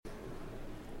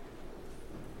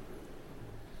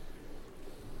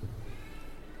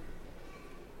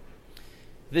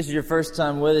If this is your first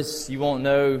time with us, you won't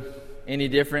know any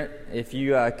different. If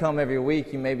you come every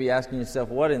week, you may be asking yourself,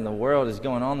 what in the world is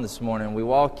going on this morning? We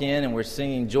walk in and we're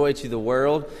singing Joy to the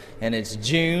World, and it's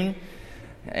June,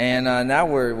 and now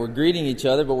we're greeting each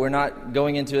other, but we're not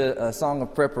going into a song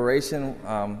of preparation.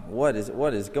 What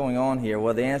is going on here?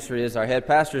 Well, the answer is our head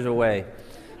pastor's away,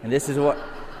 and this is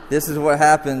what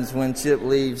happens when Chip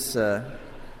leaves.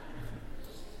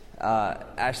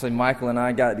 Actually, Michael and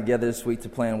I got together this week to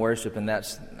plan worship, and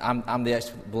I'm the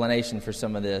explanation for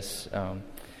some of this.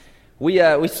 We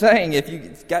sang. If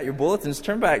you got your bulletins,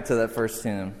 turn back to that first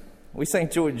hymn. We sang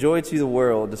 "Joy to the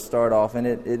World" to start off, and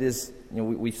it is,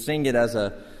 we sing it as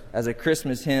a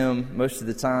Christmas hymn most of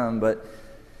the time. But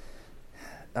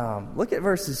look at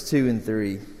verses 2 and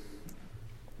 3.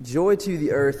 Joy to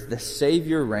the earth, the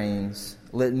Savior reigns.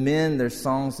 Let men their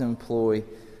songs employ.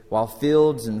 While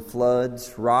fields and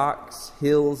floods, rocks,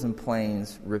 hills and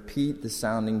plains repeat the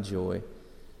sounding joy.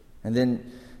 And then,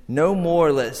 no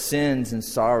more let sins and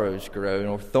sorrows grow,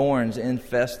 nor thorns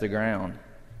infest the ground.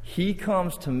 He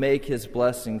comes to make his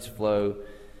blessings flow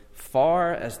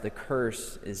far as the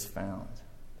curse is found.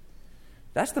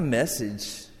 That's the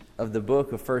message of the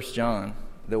book of 1 John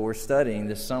that we're studying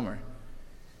this summer,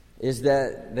 is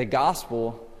that the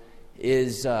gospel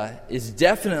is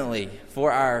definitely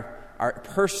for our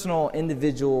personal,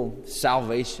 individual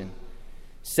salvation.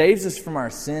 Saves us from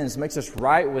our sins, makes us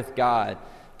right with God,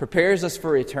 prepares us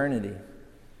for eternity.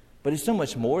 But it's so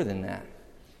much more than that.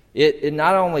 It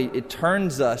not only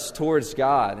turns us towards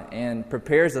God and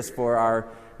prepares us for our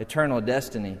eternal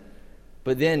destiny,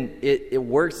 but then it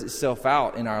works itself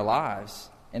out in our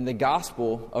lives. And the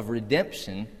gospel of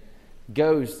redemption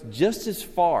goes just as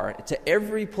far to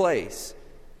every place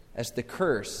as the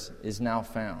curse is now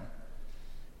found.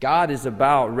 God is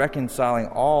about reconciling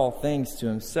all things to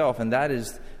himself, and that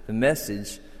is the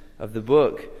message of the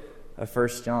book of 1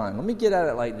 John. Let me get at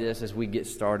it like this as we get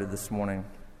started this morning.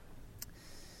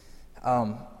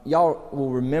 Y'all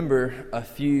will remember a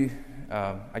few,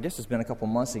 I guess it's been a couple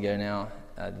months ago now,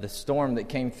 the storm that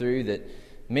came through that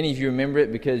many of you remember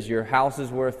it because your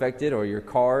houses were affected or your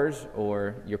cars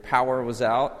or your power was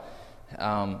out.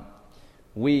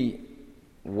 We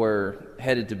were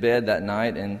headed to bed that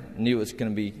night and knew it was going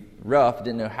to be rough,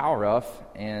 didn't know how rough,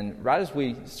 and right as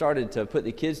we started to put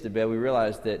the kids to bed, we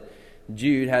realized that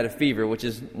Jude had a fever, which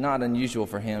is not unusual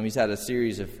for him. He's had a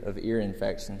series of ear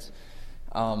infections.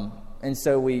 And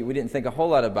so we didn't think a whole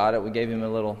lot about it. We gave him a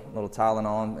little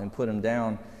Tylenol and put him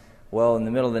down. Well, in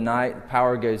the middle of the night,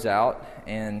 power goes out,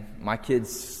 and my kids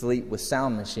sleep with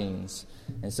sound machines.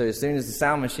 And so as soon as the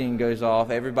sound machine goes off,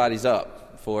 everybody's up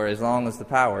for as long as the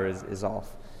power is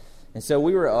off. And so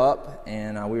we were up,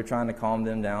 and we were trying to calm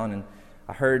them down, and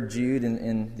I heard Jude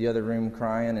in the other room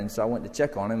crying, and so I went to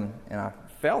check on him, and I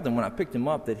felt him when I picked him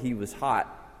up that he was hot,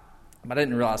 but I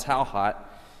didn't realize how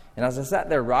hot. And as I sat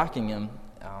there rocking him,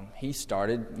 he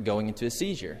started going into a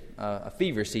seizure, a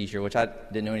fever seizure, which I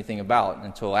didn't know anything about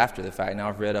until after the fact. Now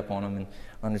I've read up on him and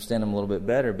understand him a little bit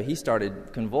better, but he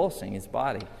started convulsing his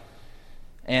body.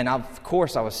 And of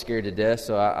course I was scared to death,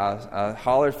 so I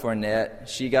hollered for Annette.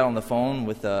 She got on the phone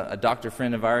with a doctor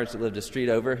friend of ours that lived a street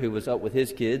over who was up with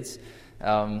his kids,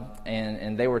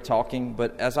 and they were talking.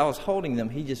 But as I was holding them,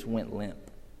 he just went limp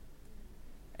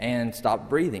and stopped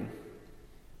breathing.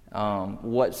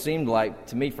 What seemed like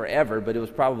to me forever, but it was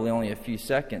probably only a few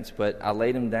seconds. But I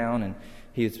laid him down, and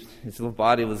his little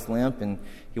body was limp, and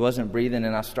he wasn't breathing.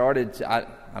 And I started to, I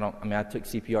took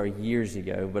CPR years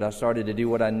ago, but I started to do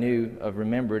what I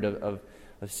remembered of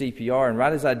CPR. And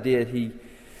right as I did,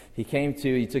 he came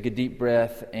to, he took a deep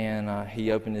breath, and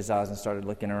he opened his eyes and started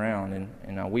looking around.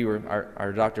 And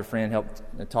our doctor friend helped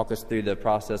talk us through the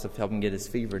process of helping get his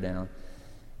fever down.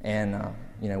 And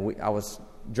I was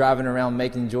driving around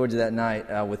Macon, Georgia that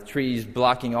night with trees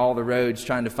blocking all the roads,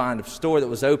 trying to find a store that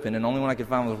was open, and the only one I could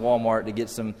find was Walmart to get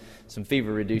some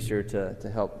fever reducer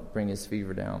to help bring his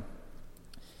fever down.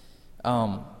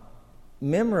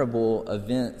 Memorable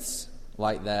events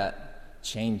like that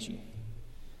change you.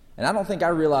 And I don't think I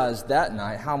realized that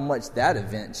night how much that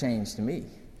event changed me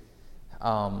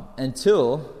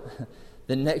until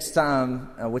the next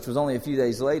time, which was only a few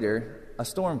days later, a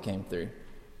storm came through.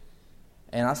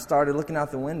 And I started looking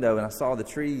out the window, and I saw the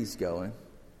trees going.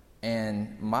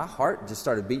 And my heart just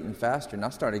started beating faster, and I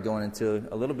started going into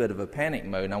a little bit of a panic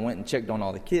mode. And I went and checked on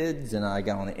all the kids, and I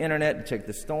got on the internet to check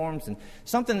the storms. And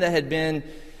something that had been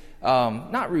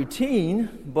not routine,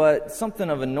 but something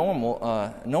of a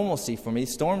normalcy for me,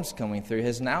 storms coming through,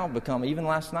 has now become, even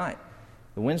last night,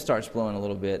 the wind starts blowing a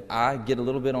little bit, I get a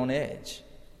little bit on edge.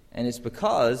 And it's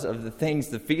because of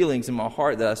the feelings in my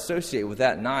heart that I associate with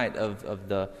that night of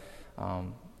the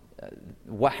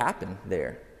what happened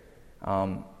there.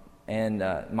 And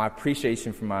my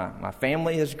appreciation for my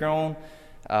family has grown.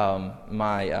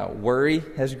 My worry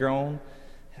has grown.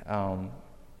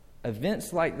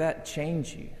 Events like that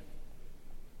change you.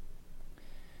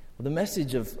 Well, the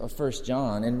message of 1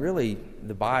 John, and really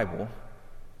the Bible,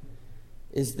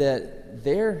 is that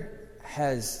there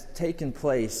has taken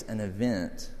place an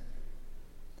event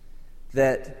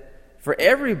that for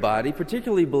everybody,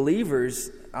 particularly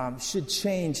believers, should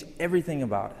change everything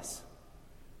about us.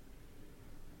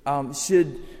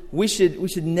 We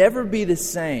should never be the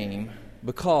same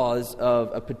because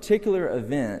of a particular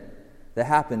event that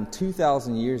happened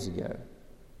 2,000 years ago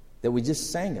that we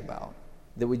just sang about,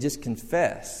 that we just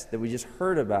confessed, that we just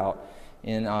heard about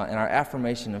in our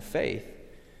affirmation of faith.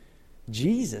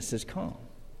 Jesus has come.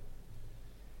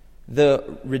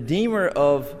 The Redeemer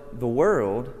of the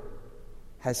world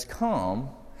has come,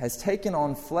 has taken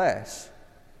on flesh,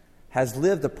 has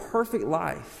lived a perfect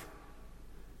life,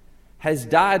 has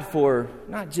died for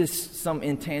not just some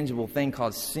intangible thing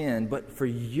called sin, but for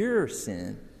your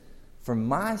sin, for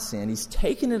my sin. He's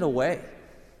taken it away,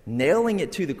 nailing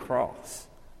it to the cross.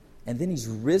 And then he's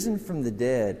risen from the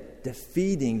dead,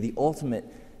 defeating the ultimate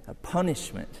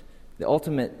punishment, the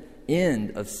ultimate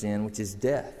end of sin, which is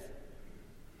death.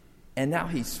 And now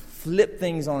he's flipped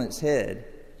things on its head.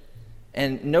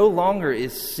 And no longer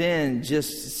is sin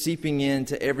just seeping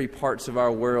into every parts of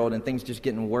our world and things just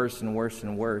getting worse and worse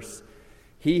and worse.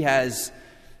 He has,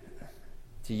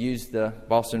 to use the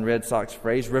Boston Red Sox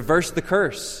phrase, reversed the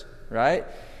curse, right?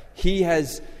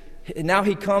 Now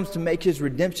he comes to make his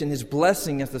redemption, his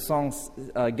blessing, as the song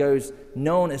goes,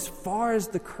 known as far as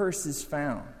the curse is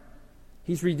found.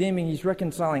 He's redeeming, he's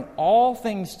reconciling all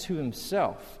things to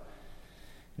himself.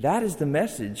 That is the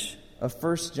message of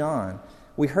 1 John.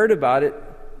 We heard about it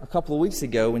a couple of weeks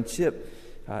ago when Chip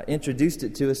introduced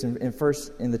it to us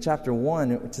in the chapter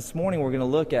 1. This morning we're going to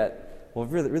look at, well,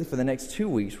 really for the next 2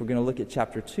 weeks, we're going to look at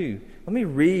chapter 2. Let me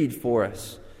read for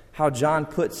us how John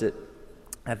puts it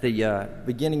at the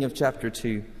beginning of chapter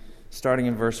 2, starting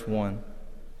in verse 1.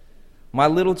 My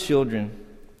little children,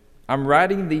 I'm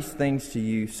writing these things to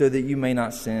you so that you may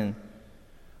not sin.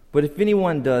 But if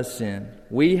anyone does sin,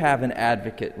 we have an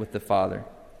advocate with the Father,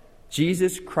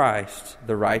 Jesus Christ,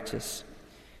 the righteous.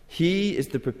 He is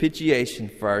the propitiation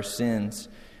for our sins,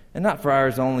 and not for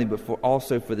ours only, but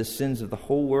also for the sins of the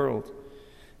whole world.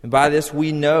 And by this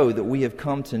we know that we have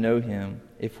come to know him,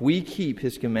 if we keep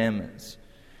his commandments.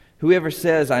 Whoever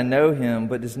says, I know him,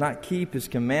 but does not keep his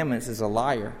commandments is a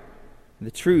liar. The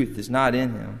truth is not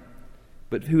in him.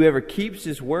 But whoever keeps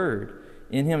his word,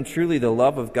 in him truly the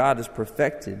love of God is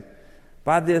perfected.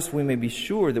 By this we may be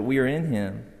sure that we are in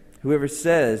him. Whoever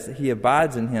says that he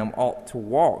abides in him ought to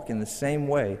walk in the same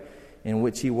way in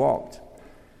which he walked.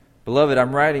 Beloved,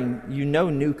 I'm writing you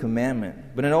no new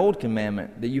commandment, but an old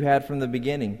commandment that you had from the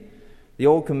beginning. The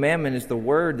old commandment is the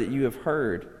word that you have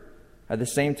heard. At the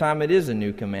same time, it is a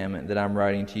new commandment that I'm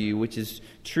writing to you, which is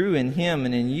true in him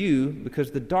and in you,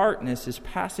 because the darkness is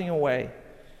passing away.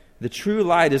 The true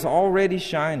light is already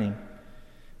shining.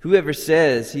 Whoever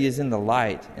says he is in the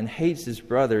light and hates his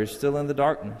brother is still in the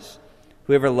darkness.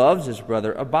 Whoever loves his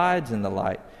brother abides in the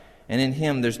light, and in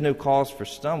him there's no cause for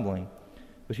stumbling.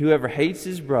 But whoever hates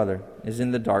his brother is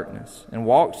in the darkness and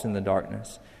walks in the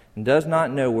darkness and does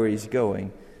not know where he's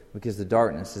going, because the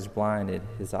darkness has blinded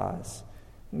his eyes.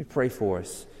 Let me pray for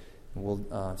us, and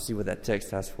we'll see what that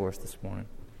text has for us this morning.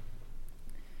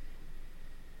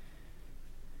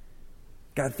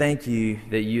 God, thank you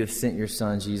that you have sent your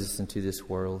Son, Jesus, into this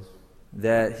world,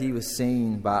 that he was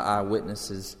seen by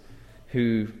eyewitnesses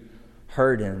who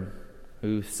heard him,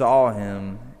 who saw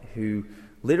him, who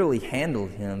literally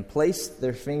handled him, placed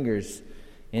their fingers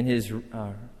in his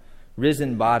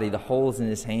risen body, the holes in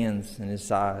his hands and his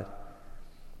side.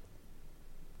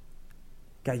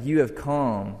 God, you have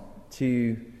come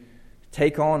to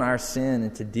take on our sin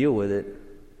and to deal with it,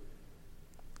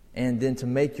 and then to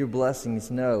make your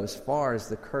blessings know as far as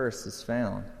the curse is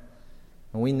found.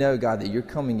 And we know, God, that you're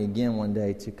coming again one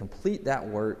day to complete that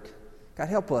work. God,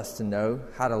 help us to know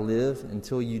how to live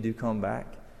until you do come back.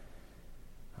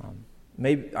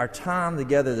 Maybe our time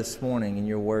together this morning in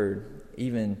your word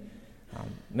even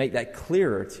make that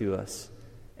clearer to us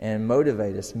and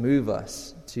motivate us, move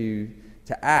us to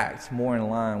act more in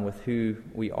line with who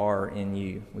we are in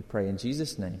you. We pray in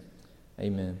Jesus' name.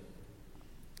 Amen.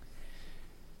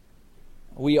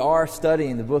 We are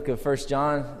studying the book of 1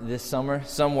 John this summer.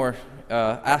 Some were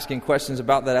asking questions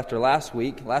about that after last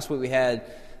week. Last week we had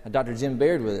Dr. Jim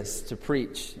Baird with us to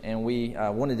preach, and we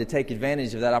wanted to take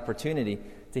advantage of that opportunity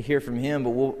to hear from him.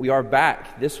 But we are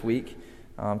back this week,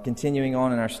 continuing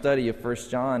on in our study of 1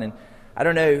 John. And I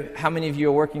don't know how many of you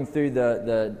are working through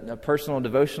the personal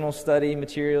devotional study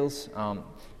materials.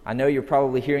 I know you're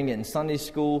probably hearing it in Sunday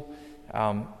school.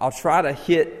 I'll try to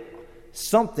hit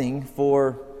something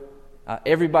for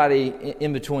everybody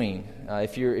in between.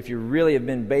 If you really have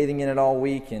been bathing in it all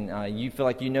week and you feel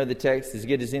like you know the text as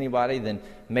good as anybody, then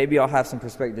maybe I'll have some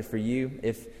perspective for you.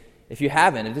 If you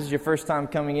haven't, if this is your first time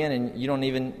coming in and you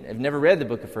have never read the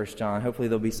book of 1 John, hopefully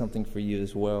there'll be something for you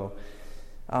as well.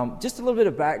 Just a little bit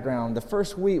of background. The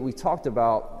first week we talked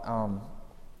about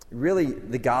really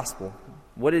the gospel,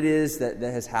 what it is that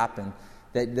has happened,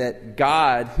 that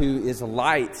God, who is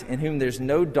light, in whom there's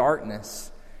no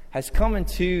darkness, has come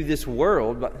into this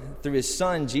world through His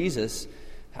Son, Jesus,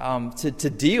 to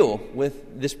deal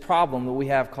with this problem that we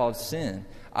have called sin,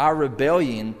 our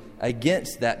rebellion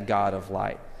against that God of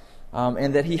light,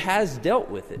 and that He has dealt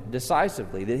with it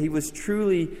decisively, that He was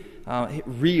truly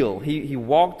real. He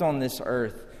walked on this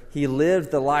earth. He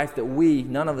lived the life that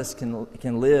none of us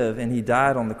can live, and He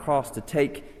died on the cross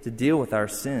to deal with our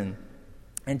sin.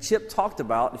 And Chip talked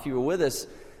about, if you were with us,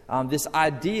 this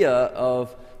idea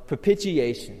of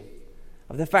propitiation,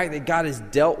 of the fact that God has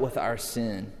dealt with our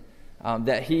sin,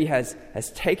 that He has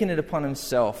taken it upon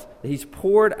Himself, that He's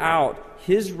poured out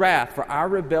His wrath for our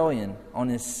rebellion on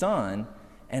His Son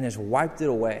and has wiped it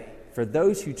away. For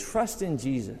those who trust in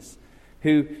Jesus,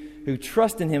 who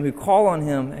trust in Him, who call on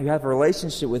Him, who have a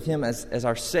relationship with Him as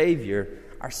our Savior,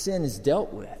 our sin is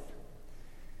dealt with.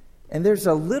 And there's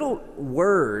a little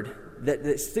word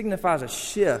that signifies a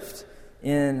shift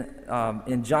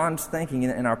in John's thinking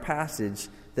in our passage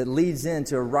that leads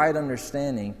into a right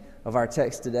understanding of our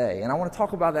text today. And I want to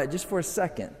talk about that just for a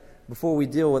second before we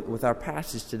deal with our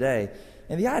passage today.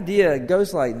 And the idea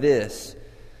goes like this.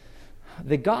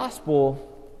 The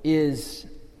gospel is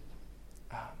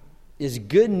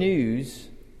good news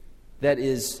that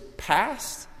is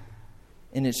past,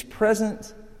 and it's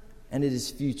present, and it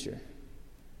is future.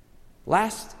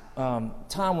 Last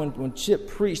time when Chip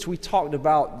preached, we talked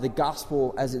about the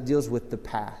gospel as it deals with the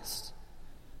past.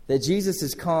 That Jesus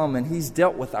has come and He's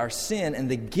dealt with our sin and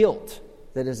the guilt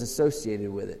that is associated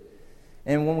with it.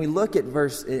 And when we look at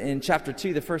in chapter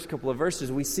 2, the first couple of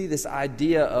verses, we see this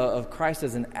idea of Christ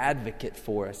as an advocate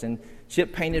for us. And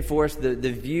Chip painted for us the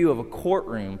view of a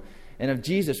courtroom and of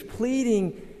Jesus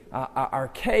pleading our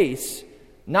case,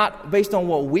 not based on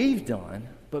what we've done,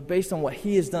 but based on what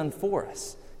He has done for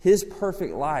us. His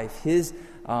perfect life, His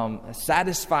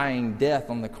satisfying death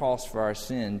on the cross for our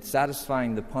sin,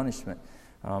 satisfying the punishment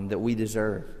that we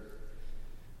deserve.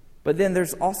 But then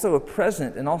there's also a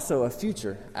present and also a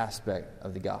future aspect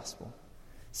of the gospel.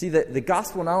 See, the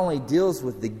gospel not only deals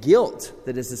with the guilt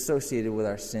that is associated with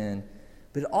our sin,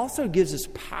 but it also gives us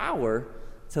power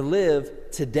to live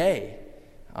today,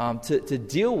 to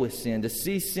deal with sin, to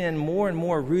see sin more and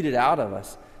more rooted out of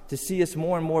us, to see us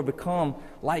more and more become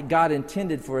like God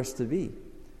intended for us to be.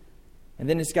 And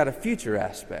then it's got a future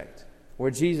aspect where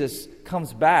Jesus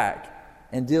comes back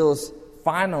and deals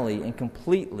finally and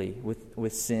completely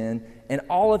with sin and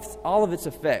all of its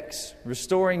effects,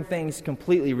 restoring things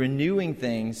completely, renewing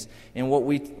things in what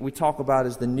we talk about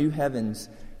as the new heavens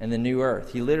and the new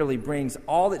earth. He literally brings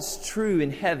all that's true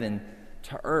in heaven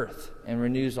to earth and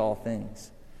renews all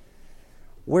things.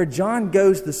 Where John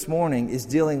goes this morning is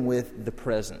dealing with the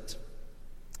present.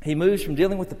 He moves from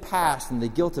dealing with the past and the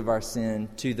guilt of our sin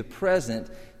to the present,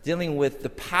 dealing with the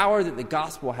power that the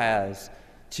gospel has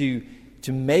to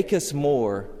make us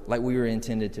more like we were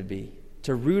intended to be,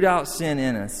 to root out sin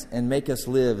in us and make us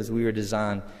live as we were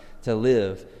designed to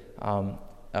live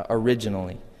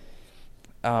originally.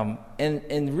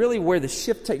 And really where the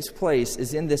shift takes place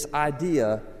is in this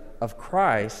idea of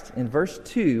Christ in verse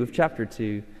 2 of chapter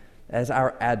 2 as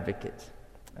our advocate.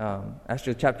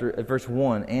 Actually, verse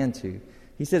 1 and 2.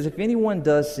 He says, if anyone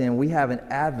does sin, we have an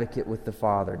advocate with the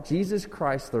Father, Jesus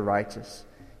Christ the righteous.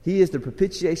 He is the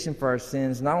propitiation for our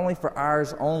sins, not only for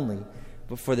ours only,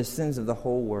 but for the sins of the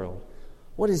whole world.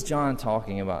 What is John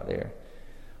talking about there?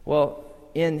 Well,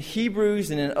 in Hebrews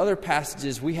and in other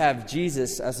passages, we have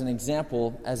Jesus as an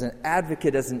example, as an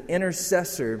advocate, as an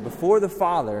intercessor before the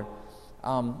Father,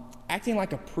 acting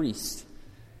like a priest,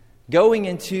 going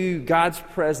into God's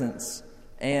presence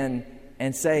and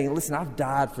saying, listen, I've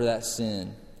died for that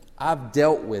sin. I've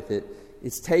dealt with it.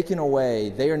 It's taken away.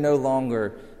 They are no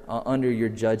longer under your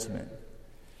judgment.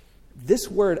 This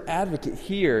word advocate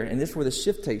here, and this is where the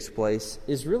shift takes place,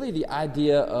 is really the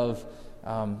idea of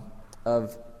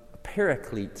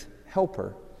paraclete,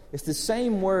 helper. It's the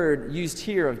same word used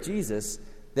here of Jesus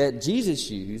that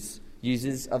Jesus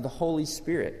uses of the Holy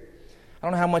Spirit. I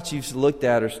don't know how much you've looked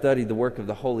at or studied the work of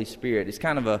the Holy Spirit. It's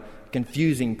kind of a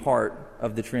confusing part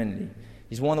of the Trinity.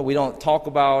 He's one that we don't talk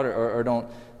about or don't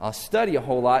study a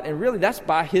whole lot. And really, that's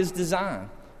by his design.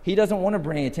 He doesn't want to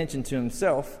bring attention to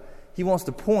himself. He wants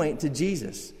to point to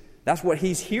Jesus. That's what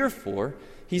he's here for.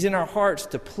 He's in our hearts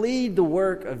to plead the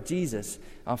work of Jesus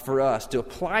for us, to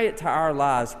apply it to our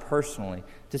lives personally,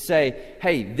 to say,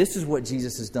 hey, this is what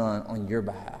Jesus has done on your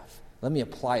behalf. Let me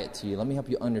apply it to you. Let me help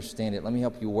you understand it. Let me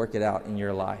help you work it out in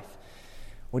your life.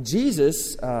 Well,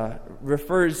 Jesus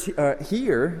refers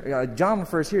here, John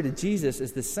refers here to Jesus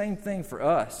as the same thing for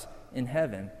us in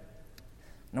heaven.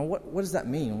 Now, what does that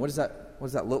mean? What does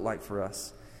that look like for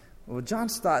us? Well, John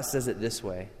Stott says it this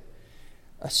way.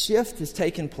 A shift has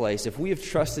taken place if we have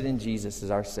trusted in Jesus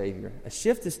as our Savior. A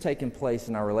shift has taken place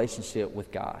in our relationship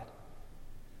with God.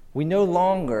 We no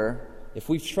longer, if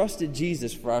we've trusted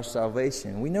Jesus for our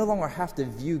salvation, we no longer have to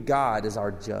view God as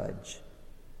our judge.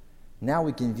 Now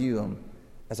we can view Him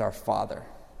as our Father.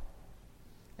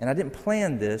 And I didn't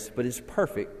plan this, but it's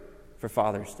perfect for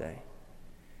Father's Day.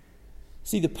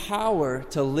 See, the power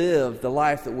to live the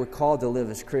life that we're called to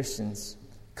live as Christians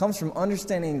comes from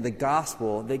understanding the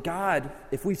gospel, that God,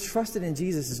 if we've trusted in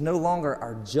Jesus, is no longer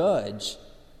our judge.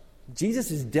 Jesus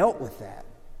has dealt with that.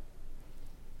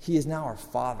 He is now our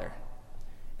Father.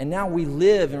 And now we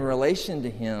live in relation to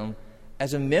Him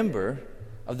as a member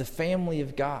of the family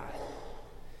of God.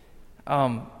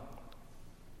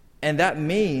 And that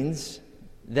means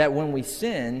that when we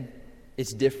sin,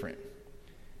 it's different.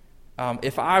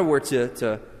 If I were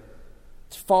to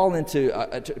fall into,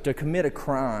 to commit a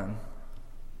crime,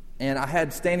 and I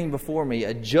had standing before me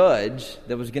a judge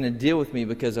that was going to deal with me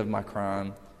because of my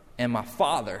crime, and my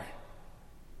Father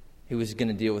who was going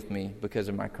to deal with me because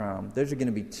of my crime, those are going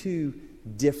to be two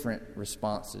different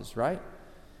responses, right?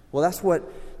 Well, that's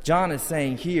what John is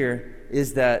saying here,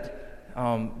 is that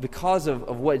because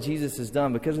of what Jesus has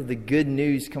done, because of the good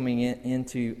news coming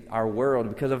into our world,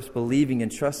 because of us believing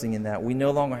and trusting in that, we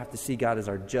no longer have to see God as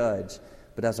our judge,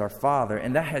 but as our Father.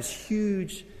 And that has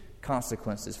huge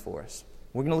consequences for us.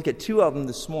 We're going to look at two of them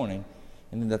this morning,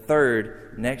 and then the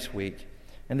third next week.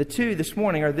 And the two this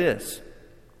morning are this.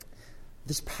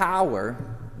 This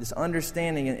power, this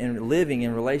understanding and living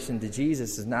in relation to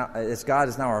Jesus as God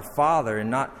is now our Father and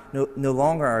no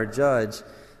longer our judge,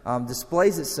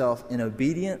 displays itself in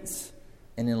obedience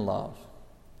and in love.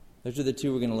 Those are the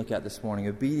two we're going to look at this morning,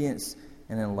 obedience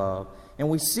and in love. And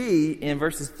we see in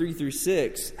verses 3 through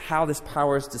 6 how this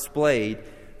power is displayed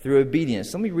through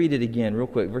obedience. Let me read it again real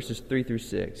quick, verses 3 through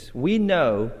 6. We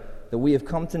know that we have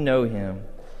come to know Him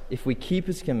if we keep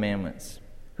His commandments.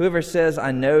 Whoever says,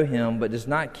 I know Him, but does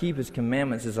not keep His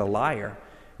commandments is a liar,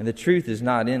 and the truth is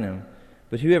not in him.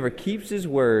 But whoever keeps His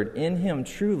word, in him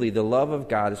truly the love of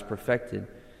God is perfected.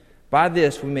 By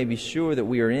this we may be sure that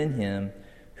we are in Him.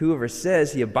 Whoever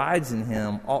says he abides in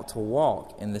Him ought to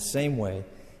walk in the same way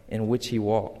in which He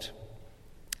walked.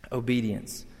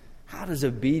 Obedience. How does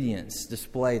obedience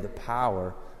display the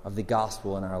power of the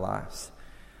gospel in our lives?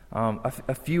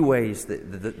 A few ways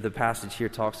that the passage here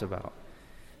talks about.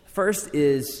 First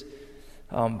is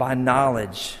by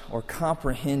knowledge or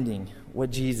comprehending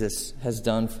what Jesus has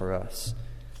done for us.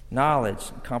 Knowledge,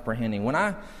 comprehending. When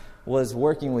I was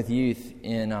working with youth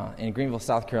in Greenville,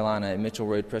 South Carolina at Mitchell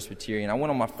Road Presbyterian, I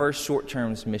went on my first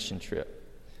short-term mission trip.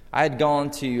 I had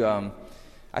gone to...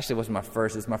 Actually, it wasn't my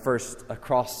first. It's my first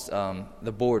across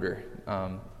the border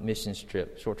missions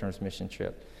trip, short-term mission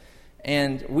trip.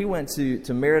 And we went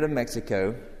to Merida,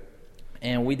 Mexico,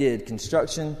 and we did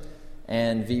construction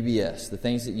and VBS, the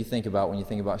things that you think about when you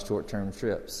think about short-term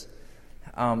trips.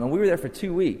 And we were there for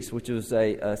 2 weeks, which was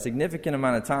a significant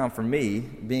amount of time for me,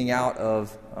 being out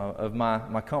of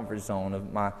my comfort zone,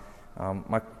 of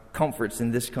my comforts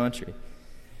in this country.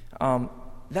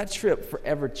 That trip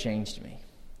forever changed me.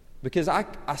 Because I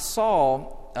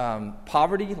saw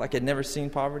poverty like I'd never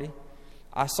seen poverty.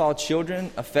 I saw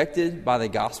children affected by the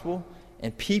gospel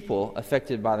and people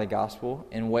affected by the gospel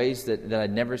in ways that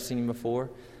I'd never seen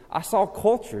before. I saw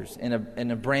cultures in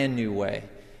a brand new way.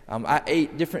 I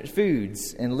ate different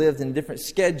foods and lived in a different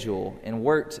schedule and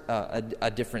worked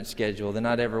a different schedule than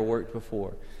I'd ever worked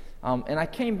before. And I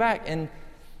came back and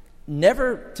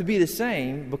never to be the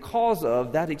same because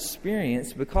of that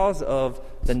experience, because of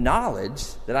the knowledge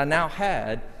that I now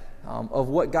had of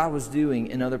what God was doing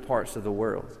in other parts of the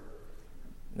world.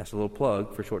 That's a little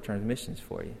plug for short-term missions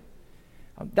for you.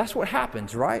 That's what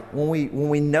happens, right? When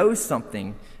we know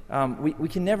something, we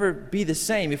can never be the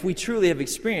same if we truly have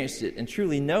experienced it and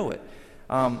truly know it.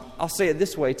 I'll say it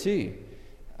this way too.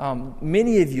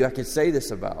 Many of you I could say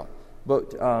this about,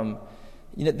 but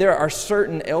there are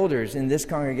certain elders in this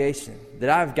congregation that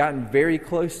I've gotten very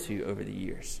close to over the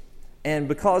years. And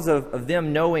because of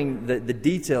them knowing the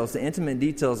details, the intimate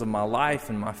details of my life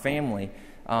and my family,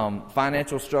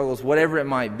 financial struggles, whatever it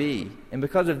might be, and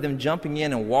because of them jumping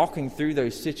in and walking through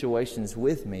those situations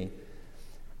with me,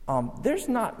 there's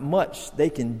not much they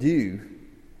can do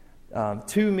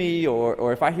to me,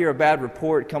 or if I hear a bad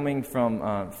report coming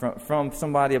from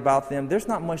somebody about them, there's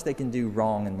not much they can do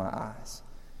wrong in my eyes.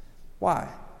 Why?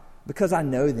 Because I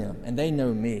know them and they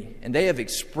know me, and they have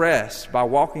expressed, by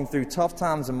walking through tough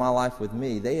times in my life with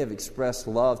me, they have expressed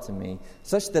love to me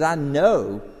such that I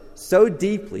know so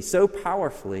deeply, so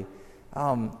powerfully,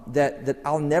 that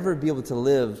I'll never be able to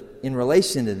live in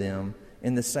relation to them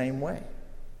in the same way.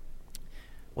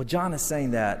 Well, John is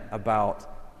saying that about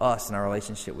us and our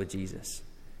relationship with Jesus.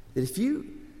 That if you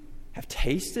have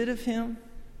tasted of Him,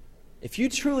 if you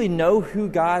truly know who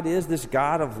God is, this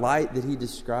God of light that He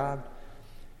described,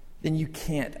 then you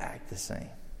can't act the same.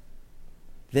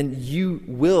 Then you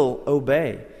will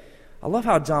obey. I love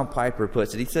how John Piper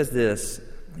puts it. He says this.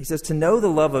 He says, to know the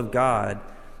love of God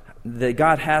that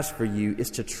God has for you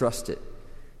is to trust it.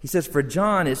 He says, for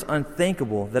John, it's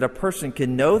unthinkable that a person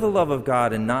can know the love of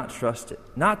God and not trust it.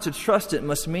 Not to trust it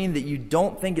must mean that you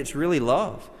don't think it's really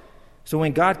love. So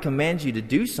when God commands you to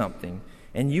do something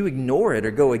and you ignore it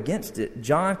or go against it,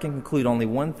 John can conclude only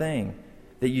one thing,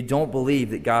 that you don't believe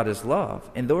that God is love,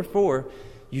 and therefore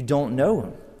you don't know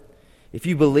Him. If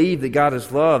you believe that God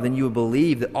is love, then you would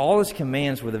believe that all His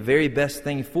commands were the very best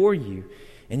thing for you,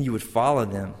 and you would follow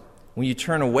them. When you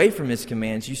turn away from His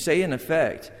commands, you say in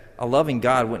effect, a loving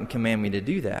God wouldn't command me to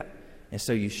do that. And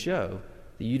so you show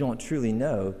that you don't truly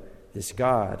know this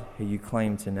God who you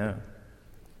claim to know.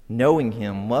 Knowing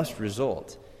Him must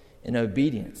result in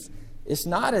obedience. It's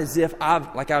not as if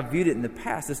I've viewed it in the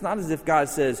past. It's not as if God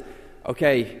says,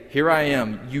 okay, here I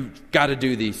am, you've got to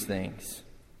do these things.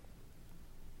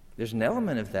 There's an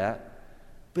element of that,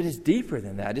 but it's deeper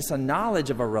than that. It's a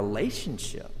knowledge of a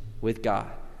relationship with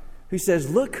God who says,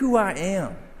 look who I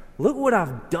am. Look what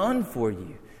I've done for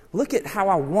you. Look at how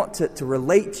I want to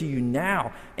relate to you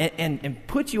now and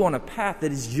put you on a path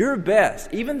that is your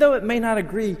best. Even though it may not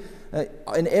agree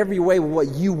in every way with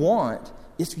what you want,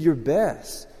 it's your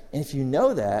best. And if you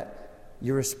know that,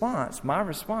 my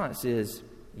response is,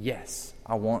 yes,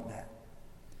 I want that.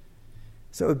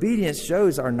 So obedience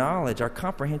shows our knowledge, our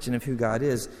comprehension of who God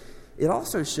is. It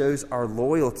also shows our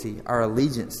loyalty, our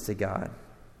allegiance to God.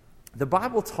 The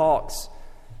Bible talks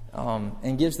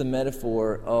and gives the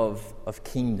metaphor of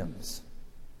kingdoms.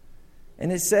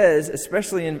 And it says,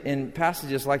 especially in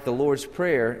passages like the Lord's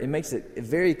Prayer, it makes it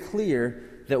very clear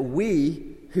that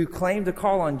we who claim to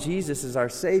call on Jesus as our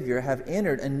Savior have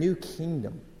entered a new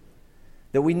kingdom.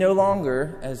 That we no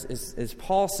longer, as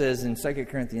Paul says in 2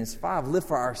 Corinthians 5, live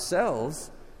for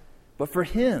ourselves, but for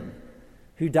Him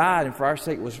who died and for our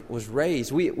sake was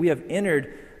raised. We have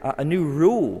entered a new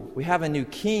rule. We have a new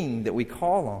king that we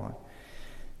call on.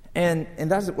 And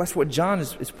that's what John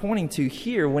is pointing to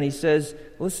here when he says,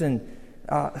 listen,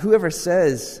 whoever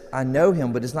says, I know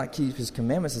Him, but does not keep His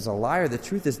commandments is a liar. The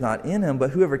truth is not in him, but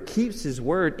whoever keeps His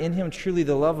word, in him truly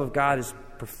the love of God is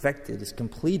perfected, is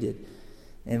completed.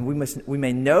 And we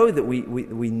may know that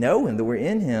we know Him, that we're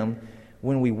in Him,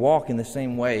 when we walk in the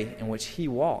same way in which He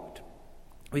walked.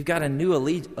 We've got a new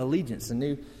allegiance, a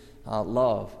new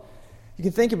love. You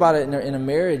can think about it in a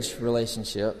marriage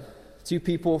relationship. Two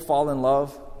people fall in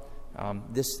love.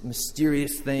 This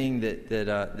mysterious thing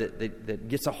that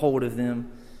gets a hold of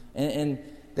them, and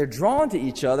they're drawn to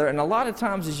each other. And a lot of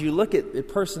times, as you look at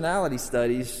personality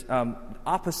studies,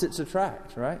 opposites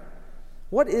attract, right?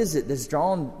 What is it that's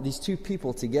drawn these two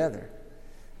people together?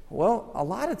 Well, a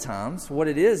lot of times what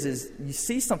it is you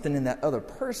see something in that other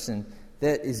person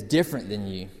that is different than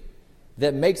you,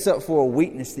 that makes up for a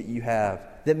weakness that you have,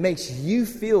 that makes you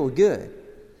feel good.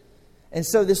 And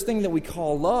so this thing that we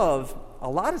call love, a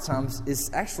lot of times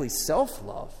is actually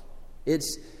self-love.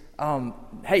 It's,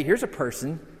 hey, here's a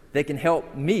person that can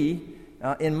help me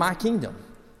in my kingdom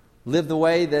live the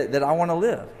way that I want to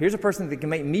live. Here's a person that can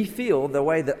make me feel the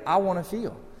way that I want to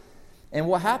feel. And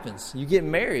what happens? You get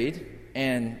married,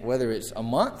 and whether it's a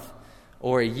month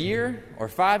or a year or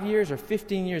 5 years or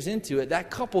 15 years into it, that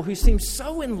couple who seems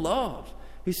so in love,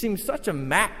 who seems such a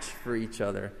match for each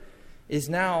other, is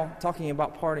now talking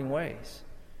about parting ways.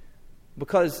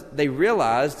 Because they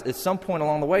realized at some point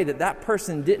along the way that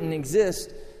person didn't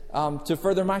exist to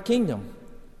further my kingdom.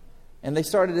 And they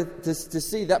started to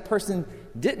see that person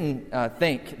didn't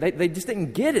think. They just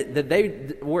didn't get it, that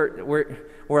they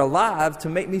were alive to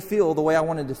make me feel the way I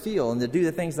wanted to feel and to do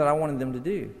the things that I wanted them to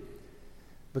do.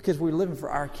 Because we're living for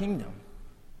our kingdom.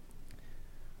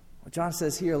 What John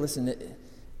says here, listen,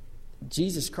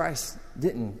 Jesus Christ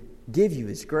didn't give you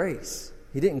His grace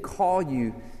He didn't call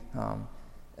you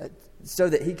so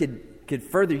that he could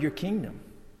further your kingdom.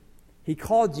 He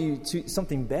called you to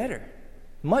something better,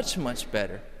 much, much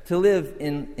better, to live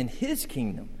in his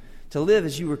kingdom, to live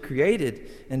as you were created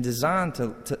and designed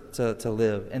to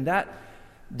live. And that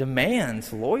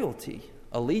demands loyalty,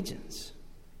 allegiance.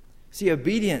 See,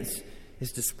 obedience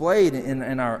is displayed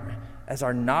in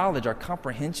our knowledge, our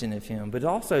comprehension of him, but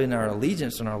also in our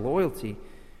allegiance and our loyalty.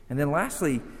 And then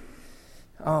lastly,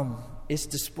 it's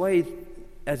displayed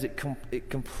as it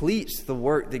completes the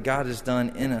work that God has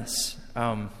done in us.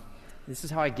 This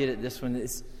is how I get it. This one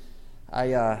is,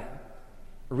 I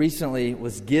recently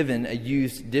was given a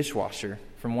used dishwasher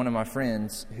from one of my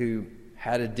friends who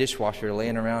had a dishwasher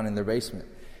laying around in their basement.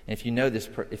 And if you know this,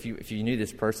 if you knew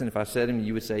this person, if I said him,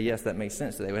 you would say, yes, that makes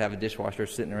sense, that they would have a dishwasher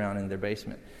sitting around in their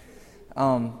basement.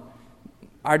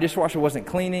 Our dishwasher wasn't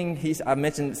cleaning. I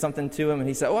mentioned something to him, and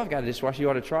he said, "Oh, I've got a dishwasher. You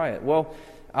ought to try it." Well,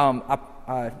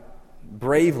 I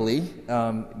bravely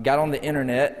got on the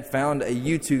internet, found a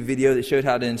YouTube video that showed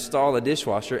how to install a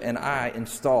dishwasher, and I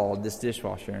installed this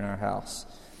dishwasher in our house.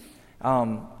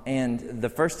 And the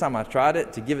first time I tried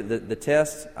it, to give it the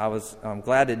test, I was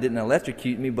glad it didn't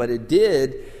electrocute me, but it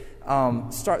did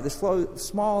start this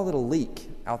small little leak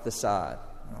out the side.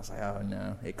 And I was like, oh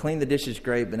no. It cleaned the dishes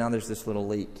great, but now there's this little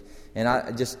leak. And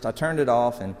I turned it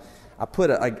off, and I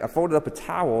folded up a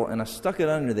towel and I stuck it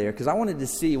under there because I wanted to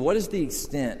see, what is the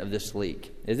extent of this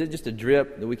leak? Is it just a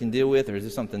drip that we can deal with, or is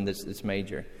this something that's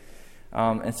major?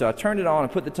 And so I turned it on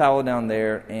and put the towel down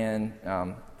there, and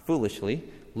foolishly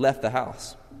left the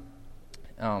house.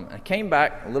 I came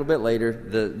back a little bit later.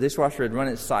 The dishwasher had run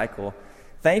its cycle.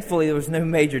 Thankfully, there was no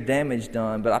major damage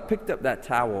done, but I picked up that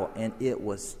towel, and it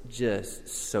was just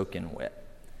soaking wet.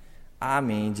 I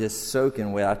mean, just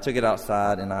soaking wet. I took it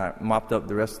outside, and I mopped up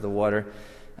the rest of the water.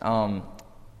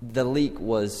 The leak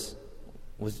was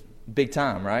big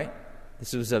time, right?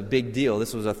 This was a big deal.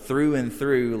 This was a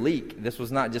through-and-through leak. This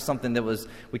was not just something that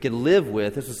we could live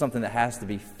with. This was something that has to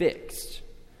be fixed.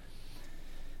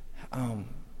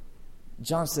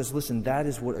 John says, listen, that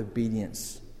is what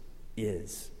obedience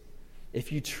is.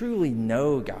 If you truly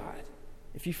know God,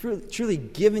 if you've truly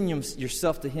given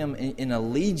yourself to him in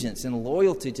allegiance and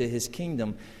loyalty to his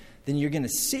kingdom, then you're going to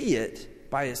see it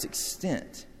by its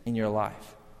extent in your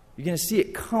life. You're going to see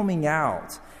it coming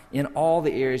out in all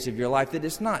the areas of your life, that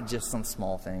it's not just some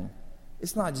small thing.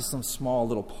 It's not just some small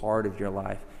little part of your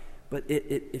life, but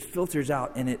it filters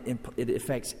out, and it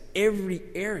affects every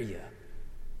area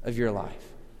of your life.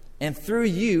 And through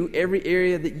you, every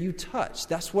area that you touch.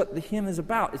 That's what the hymn is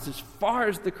about. It's as far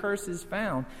as the curse is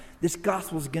found, this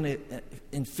gospel is going to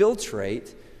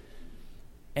infiltrate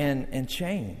and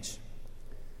change.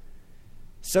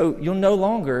 So you'll no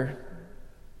longer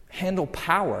handle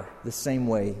power the same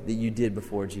way that you did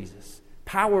before Jesus.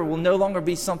 Power will no longer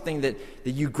be something that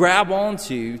you grab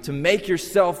onto to make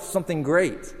yourself something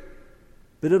great.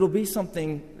 But it'll be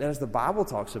something that, as the Bible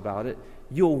talks about it,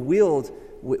 you'll wield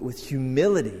with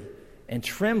humility and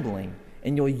trembling,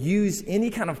 and you'll use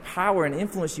any kind of power and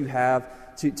influence you have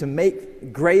to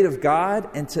make great of God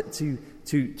and to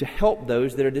help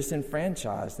those that are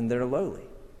disenfranchised and that are lowly.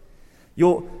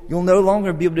 You'll no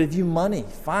longer be able to view money,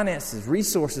 finances,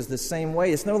 resources the same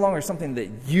way. It's no longer something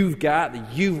that you've got,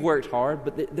 that you've worked hard,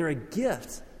 but they're a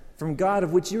gift from God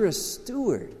of which you're a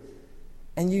steward.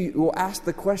 And you will ask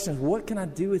the questions, what can I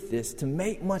do with this to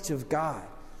make much of God?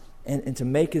 And to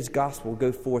make his gospel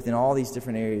go forth in all these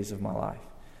different areas of my life.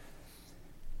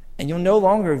 And you'll no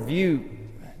longer view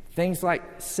things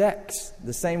like sex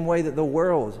the same way that the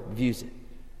world views it,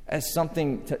 as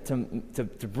something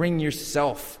to bring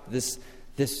yourself this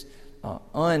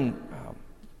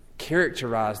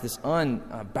uncharacterized, this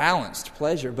unbalanced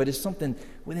pleasure, but it's something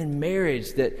within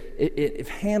marriage that, if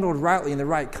handled rightly in the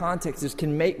right context,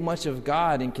 can make much of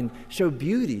God and can show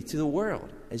beauty to the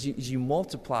world as you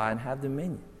multiply and have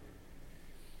dominion.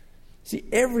 See,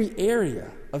 every area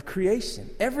of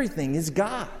creation, everything is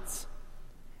God's.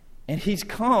 And he's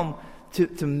come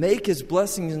to make his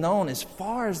blessings known as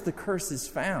far as the curse is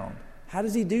found. How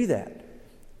does he do that?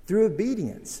 Through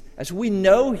obedience. As we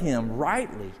know him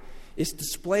rightly, it's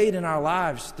displayed in our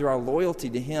lives through our loyalty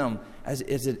to him as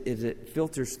it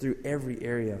filters through every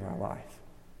area of our life.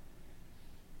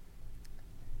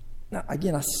 Now,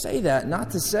 again, I say that not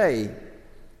to say,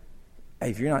 hey,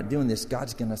 if you're not doing this,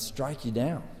 God's going to strike you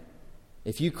down.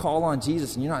 If you call on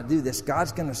Jesus and you're not doing this,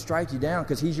 God's going to strike you down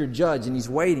because he's your judge and he's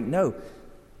waiting. No.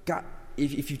 God,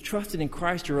 if you trusted in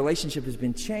Christ, your relationship has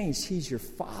been changed. He's your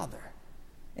Father.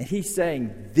 And he's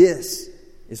saying, this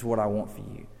is what I want for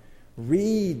you.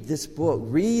 Read this book.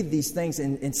 Read these things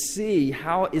and see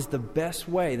how is the best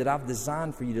way that I've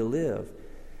designed for you to live.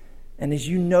 And as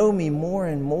you know me more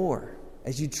and more,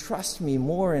 as you trust me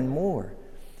more and more,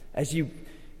 as you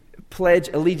pledge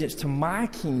allegiance to my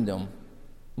kingdom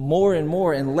more and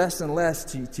more and less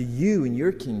to you and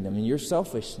your kingdom and your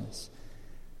selfishness,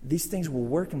 these things will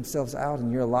work themselves out in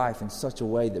your life in such a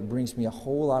way that brings me a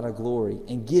whole lot of glory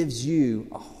and gives you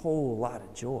a whole lot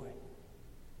of joy.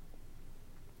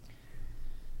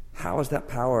 How is that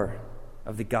power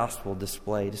of the gospel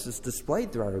displayed? It's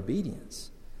displayed through our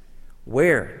obedience.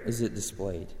 Where is it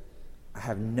displayed? I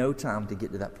have no time to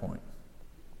get to that point.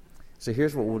 So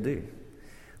here's what we'll do.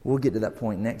 We'll get to that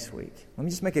point next week. Let me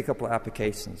just make a couple of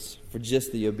applications for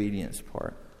just the obedience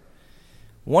part.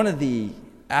 One of the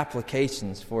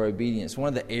applications for obedience, one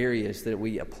of the areas that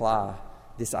we apply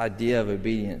this idea of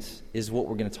obedience is what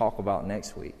we're going to talk about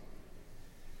next week.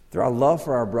 Through our love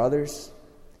for our brothers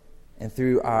and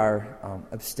through our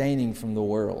abstaining from the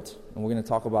world. And we're going to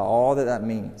talk about all that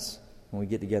means when we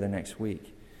get together next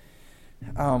week.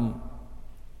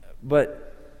 But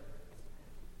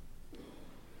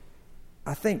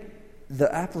I think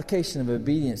the application of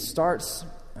obedience starts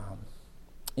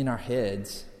in our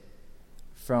heads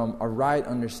from a right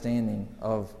understanding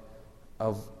of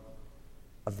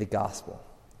the gospel.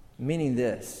 Meaning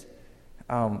this,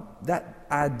 that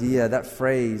idea, that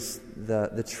phrase,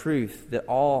 the truth that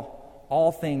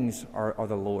all things are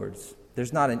the Lord's.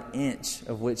 There's not an inch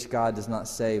of which God does not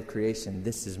say of creation,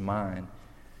 this is mine.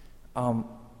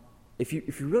 If you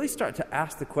really start to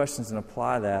ask the questions and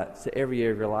apply that to every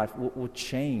area of your life, will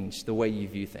change the way you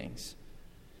view things.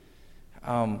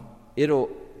 It'll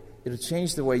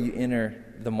change the way you enter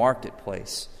the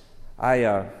marketplace.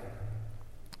 I've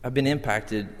been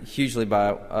impacted hugely by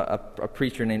a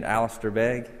preacher named Alistair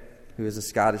Begg, who is a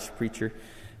Scottish preacher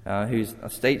who's a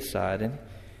stateside. And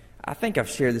I think I've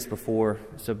shared this before,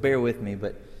 so bear with me.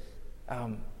 But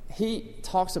he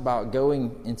talks about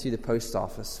going into the post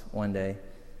office one day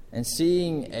and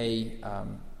seeing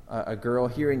a girl,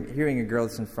 hearing a girl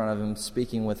that's in front of him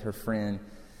speaking with her friend,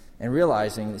 and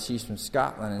realizing that she's from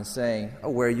Scotland and saying, "Oh,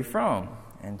 where are you from?"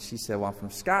 And she said, "Well, I'm from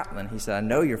Scotland." He said, "I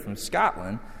know you're from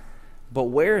Scotland, but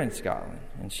where in Scotland?"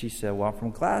 And she said, "Well, I'm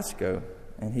from Glasgow."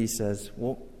 And he says,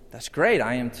 "Well, that's great.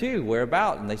 I am too. Where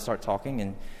about?" And they start talking,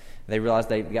 and they realize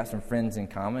they've got some friends in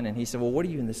common. And he said, "Well, what are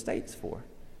you in the States for?"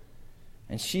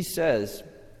 And she says,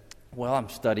 "Well, I'm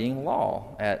studying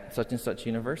law at such and such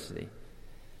university."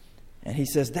 And he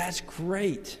says, "That's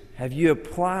great. Have you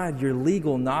applied your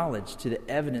legal knowledge to the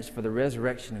evidence for the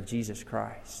resurrection of Jesus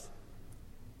Christ?"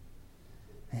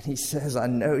 And he says, I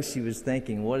know she was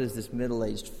thinking, what is this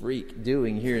middle-aged freak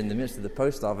doing here in the midst of the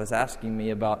post office asking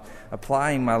me about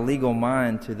applying my legal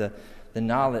mind to the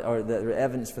knowledge or the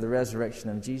evidence for the resurrection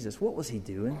of Jesus? What was he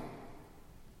doing?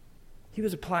 He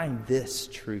was applying this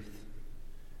truth.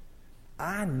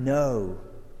 I know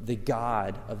the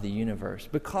God of the universe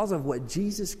because of what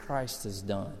Jesus Christ has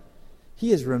done.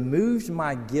 He has removed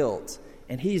my guilt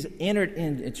and he's entered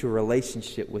into a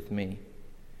relationship with me.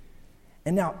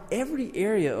 And now every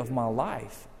area of my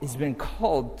life has been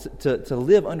called to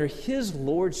live under his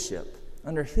lordship,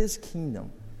 under his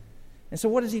kingdom. And so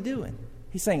what is he doing?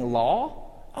 He's saying,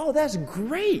 law? Oh, that's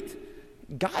great.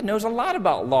 God knows a lot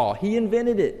about law. He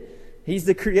invented it. He's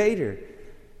the creator.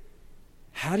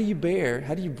 How do you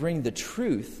bring the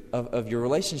truth of your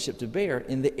relationship to bear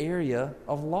in the area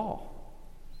of law?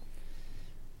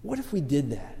 What if we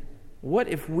did that? What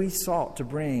if we sought to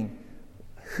bring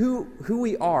who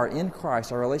we are in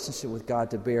Christ, our relationship with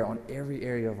God, to bear on every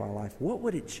area of our life? What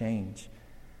would it change?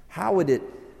 How would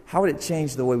it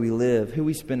change the way we live, who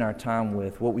we spend our time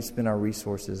with, what we spend our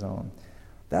resources on?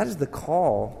 That is the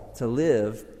call to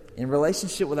live in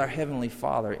relationship with our Heavenly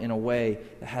Father in a way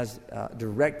that has a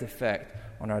direct effect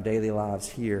on our daily lives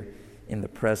here in the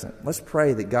present. Let's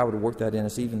pray that God would work that in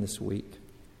us even this week.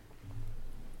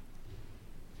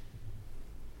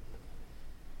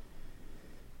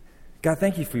 God,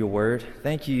 thank you for your word.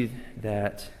 Thank you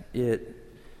that it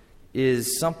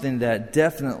is something that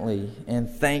definitely and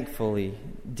thankfully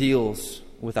deals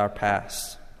with our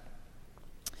past.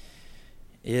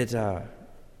 It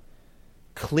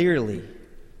clearly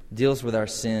deals with our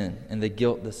sin and the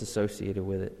guilt that's associated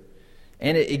with it.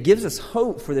 And it gives us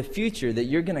hope for the future that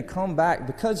you're going to come back.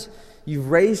 Because you've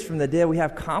raised from the dead, we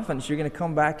have confidence you're going to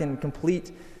come back and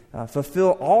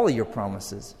fulfill all of your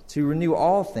promises, to renew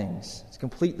all things, to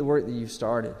complete the work that you've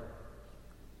started.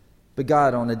 But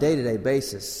God, on a day-to-day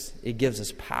basis, it gives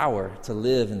us power to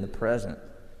live in the present.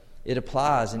 It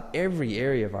applies in every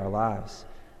area of our lives.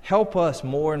 Help us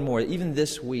more and more, even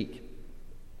this week,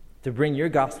 to bring your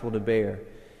gospel to bear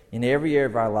in every area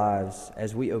of our lives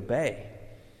as we obey,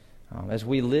 as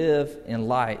we live in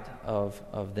light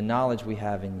of the knowledge we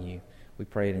have in you. We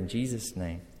pray it in Jesus'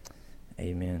 name.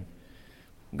 Amen.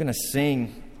 I'm going to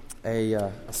sing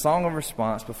a song of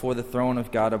response before the throne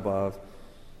of God above.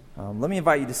 Let me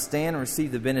invite you to stand and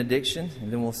receive the benediction,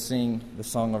 and then we'll sing the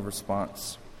song of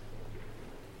response.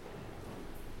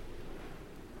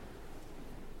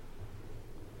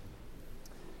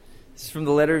 This is from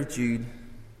the letter of Jude.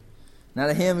 Now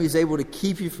to him who is able to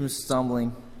keep you from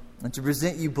stumbling and to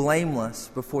present you blameless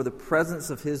before the presence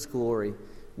of his glory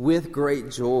with great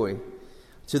joy,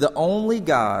 to the only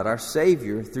God, our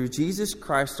Savior, through Jesus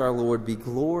Christ our Lord, be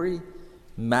glory,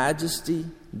 majesty,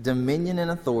 dominion, and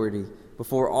authority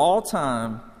before all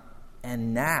time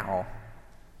and now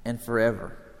and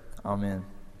forever. Amen.